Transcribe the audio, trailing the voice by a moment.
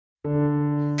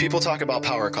People talk about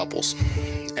power couples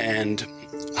and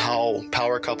how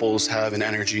power couples have an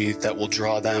energy that will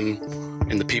draw them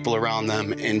and the people around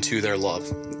them into their love.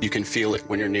 You can feel it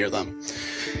when you're near them.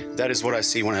 That is what I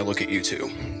see when I look at you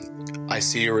two. I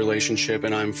see a relationship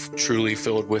and I'm truly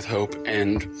filled with hope,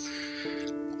 and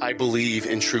I believe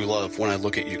in true love when I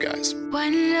look at you guys.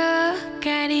 One look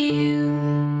at you,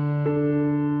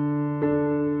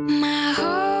 my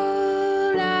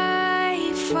whole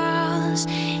life falls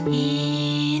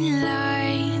in line.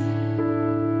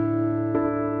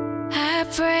 I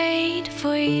prayed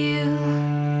for you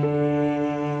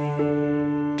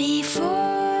before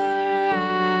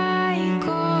I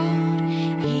called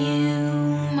you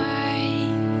mine.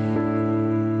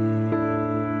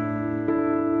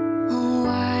 Oh,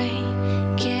 I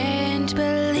can't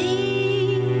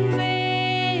believe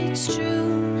it's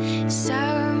true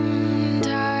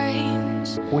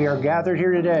sometimes. We are gathered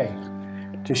here today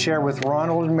to share with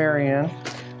Ronald and Marianne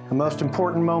the most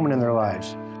important moment in their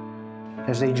lives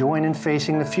as they join in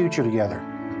facing the future together.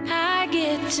 I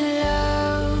get to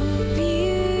love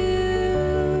you.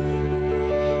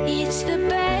 It's the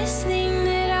best thing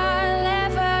that I'll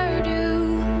ever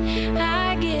do.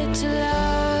 I get to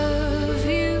love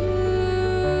you.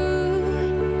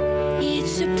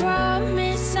 It's a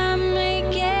promise I'm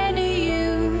making to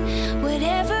you.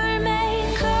 Whatever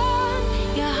may come,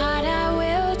 your heart I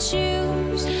will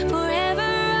choose. Forever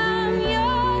I'm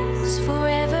yours,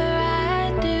 forever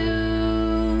I do.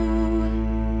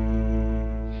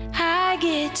 I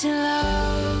get to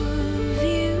love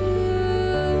you.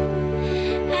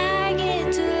 I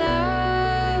get to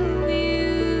love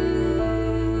you.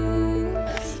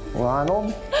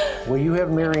 Ronald, will you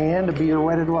have Marianne to be your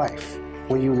wedded wife?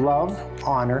 Will you love,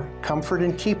 honor, comfort,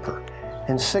 and keep her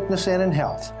in sickness and in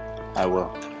health? I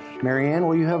will. Marianne,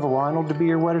 will you have Ronald to be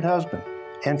your wedded husband?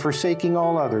 And forsaking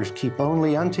all others, keep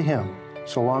only unto him,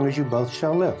 so long as you both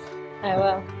shall live. I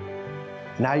will.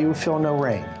 Now you will feel no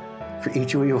rain, for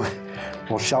each of you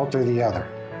will shelter the other.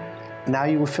 Now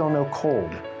you will feel no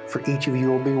cold, for each of you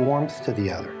will be warmth to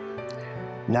the other.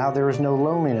 Now there is no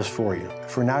loneliness for you,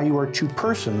 for now you are two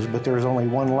persons, but there is only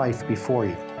one life before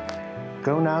you.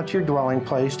 Go now to your dwelling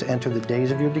place to enter the days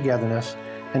of your togetherness,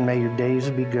 and may your days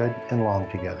be good and long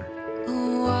together.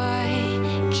 Oh,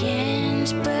 I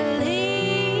can't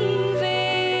believe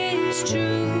it's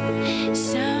true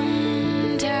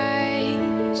sometimes.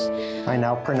 I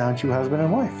now pronounce you husband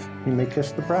and wife. You may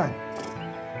kiss the bride.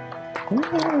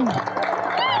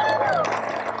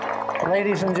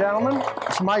 Ladies and gentlemen,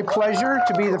 it's my pleasure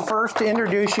to be the first to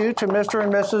introduce you to Mr.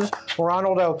 and Mrs.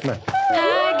 Ronald Oakman.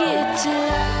 I get to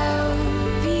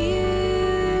love you.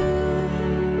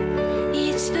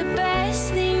 It's the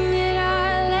best thing that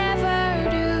I'll ever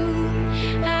do.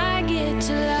 I get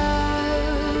to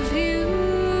love you.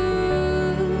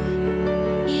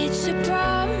 It's a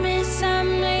promise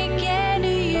I'm making to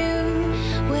you.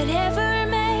 Whatever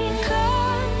may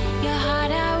come, your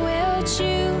heart I will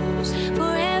choose.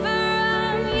 Forever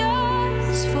I'm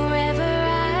yours, forever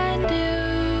I do.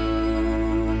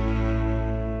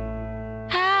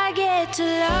 I get to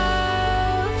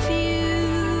love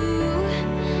you.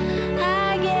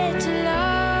 I get to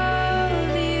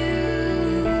love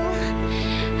you.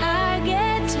 I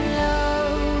get to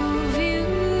love you.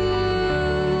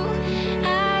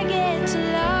 I get to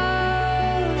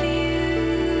love you.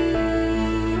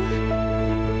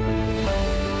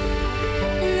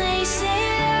 And they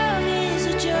say love is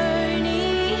a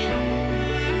journey,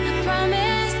 a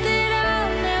promise that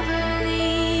I'll never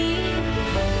leave.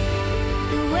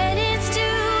 But when it's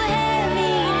too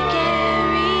heavy to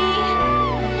carry,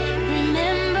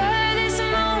 remember this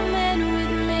moment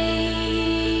with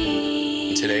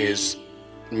me. Today is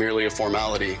merely a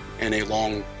formality in a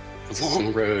long,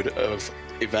 long road of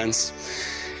events,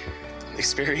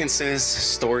 experiences,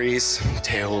 stories,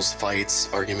 tales, fights,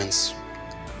 arguments.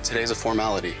 Today's a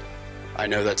formality. I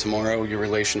know that tomorrow your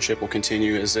relationship will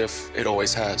continue as if it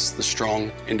always has, the strong,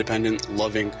 independent,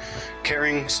 loving,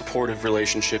 caring, supportive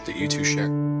relationship that you two share.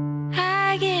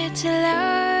 I get to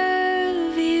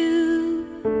love you.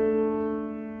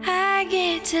 I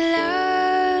get to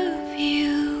love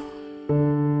you.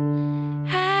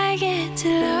 I get to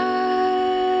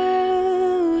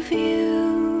love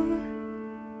you.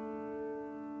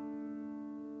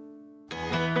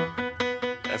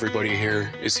 Everybody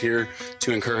here is here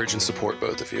to encourage and support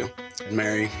both of you. And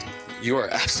Mary, you are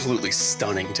absolutely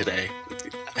stunning today.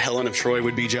 Helen of Troy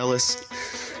would be jealous,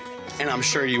 and I'm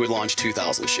sure you would launch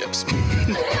 2,000 ships.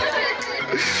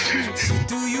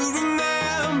 Do you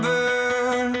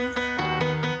remember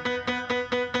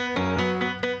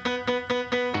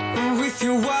with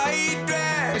your white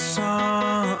dress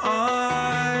on?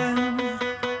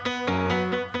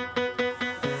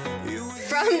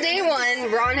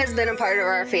 Ron has been a part of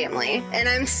our family, and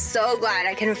I'm so glad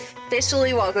I can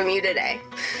officially welcome you today.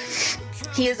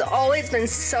 He has always been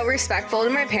so respectful to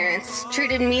my parents,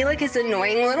 treated me like his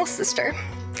annoying little sister,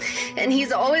 and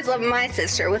he's always loved my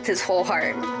sister with his whole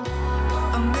heart.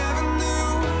 I never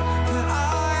knew that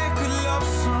I could love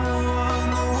someone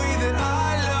the way that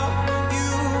I love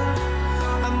you.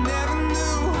 I never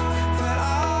knew that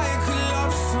I could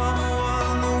love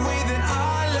someone the way that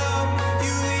I love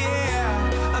you, yeah.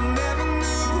 I never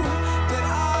knew that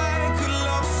I could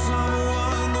love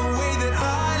someone the way that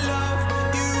I love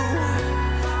you.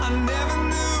 I never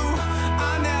knew,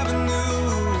 I never knew.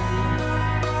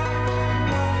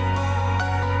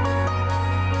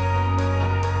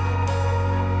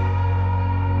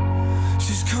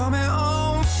 She's coming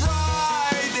on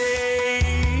Friday.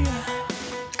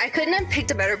 I couldn't have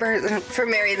picked a better person for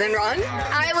Mary than Ron.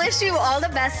 I wish you all the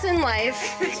best in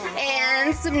life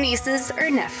and some nieces or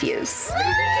nephews.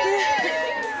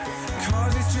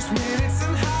 Cause it's just minutes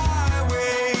and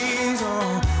highways.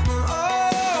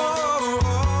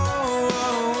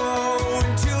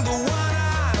 Until the one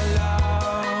I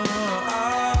love,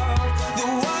 the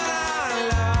one I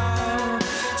love.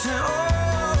 Say,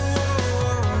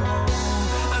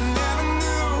 I never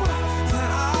knew that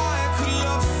I could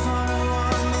love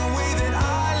someone the way that I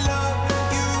love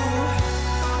you.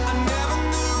 I never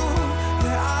knew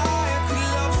that I could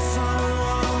love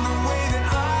someone the way that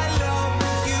I love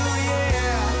you,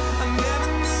 yeah. I never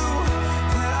knew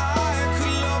that I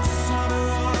could love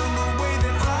someone the way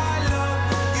that I love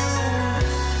you.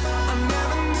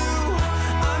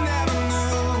 I never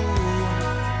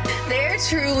knew. They're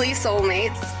truly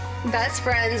soulmates, best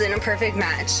friends, and a perfect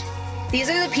match. These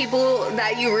are the people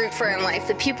that you root for in life,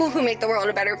 the people who make the world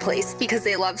a better place because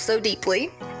they love so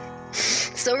deeply.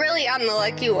 So really, I'm the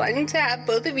lucky one to have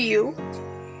both of you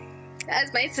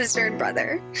as my sister and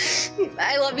brother.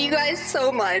 I love you guys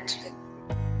so much.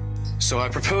 So I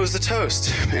propose the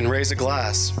toast and raise a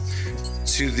glass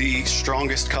to the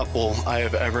strongest couple I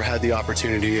have ever had the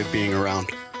opportunity of being around.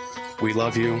 We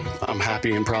love you. I'm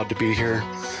happy and proud to be here.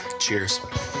 Cheers.